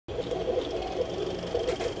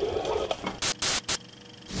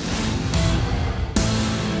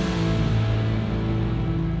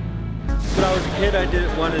kid, I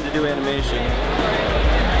wanted to do animation,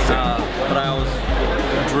 but I always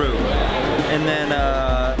drew. And then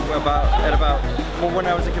when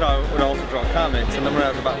I was a kid, I would also draw comics. And then when I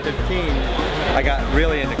was about 15, I got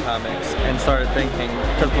really into comics and started thinking,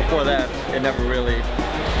 because before that, I never really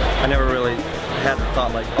had the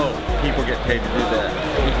thought like, oh, people get paid to do that.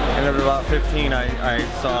 And at about 15, I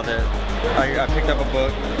saw that, I picked up a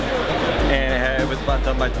book, and it was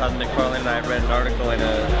done by Todd McFarlane, and I had read an article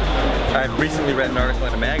I had recently read an article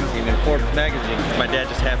in a magazine, in Forbes magazine, because my dad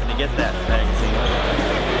just happened to get that magazine.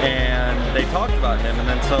 And they talked about him, and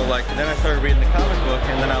then then I started reading the comic book,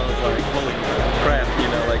 and then I was like, holy crap, you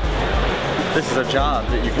know, like, this is a job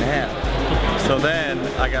that you can have. So then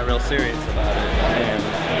I got real serious about it, and,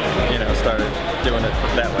 you know, started doing it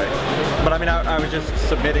that way. But I mean, I was just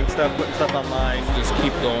submitting stuff, putting stuff online. Just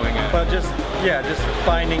keep going. But just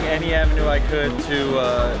finding any avenue I could to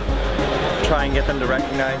try and get them to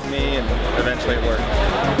recognize me, and eventually it worked.